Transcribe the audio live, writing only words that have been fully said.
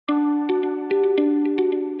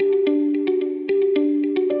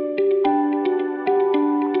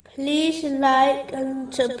Please like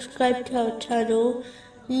and subscribe to our channel.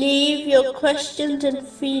 Leave your questions and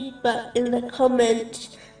feedback in the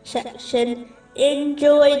comments section.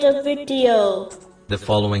 Enjoy the video. The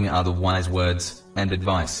following are the wise words and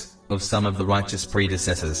advice of some of the righteous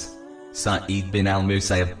predecessors. Sa'id bin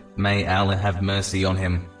al-Musayyib, may Allah have mercy on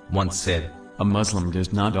him, once said, "A Muslim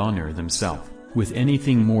does not honor themselves with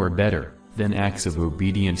anything more better than acts of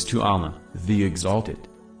obedience to Allah, the Exalted.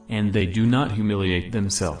 And they do not humiliate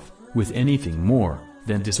themselves with anything more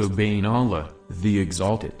than disobeying Allah, the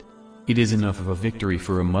Exalted. It is enough of a victory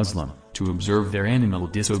for a Muslim to observe their animal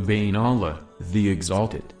disobeying Allah, the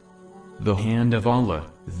Exalted. The hand of Allah,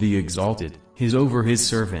 the Exalted, is over His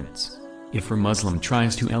servants. If a Muslim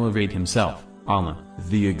tries to elevate himself, Allah,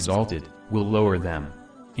 the Exalted, will lower them.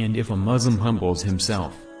 And if a Muslim humbles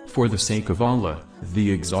himself, for the sake of Allah, the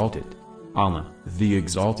Exalted, Allah, the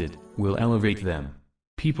Exalted, will elevate them.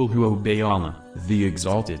 People who obey Allah, the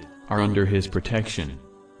Exalted, are under His protection.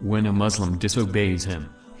 When a Muslim disobeys Him,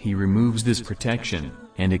 He removes this protection,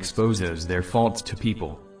 and exposes their faults to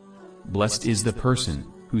people. Blessed is the person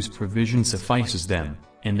whose provision suffices them,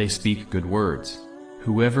 and they speak good words.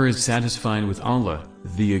 Whoever is satisfied with Allah,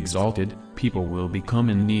 the Exalted, people will become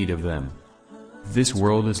in need of them. This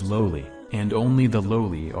world is lowly, and only the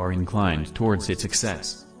lowly are inclined towards its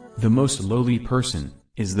success. The most lowly person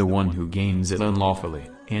is the one who gains it unlawfully,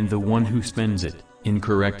 and the one who spends it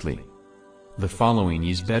incorrectly. The following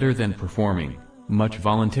is better than performing much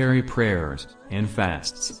voluntary prayers and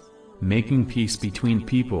fasts. Making peace between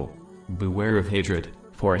people. Beware of hatred,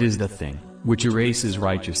 for it is the thing which erases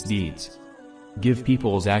righteous deeds. Give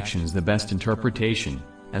people's actions the best interpretation,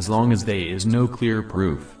 as long as there is no clear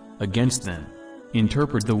proof against them.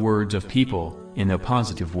 Interpret the words of people in a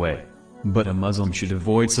positive way. But a Muslim should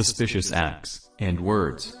avoid suspicious acts and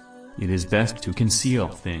words. It is best to conceal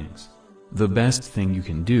things. The best thing you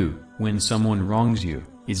can do when someone wrongs you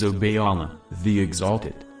is obey Allah, the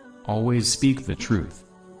Exalted. Always speak the truth,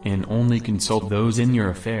 and only consult those in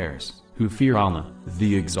your affairs who fear Allah,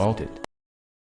 the Exalted.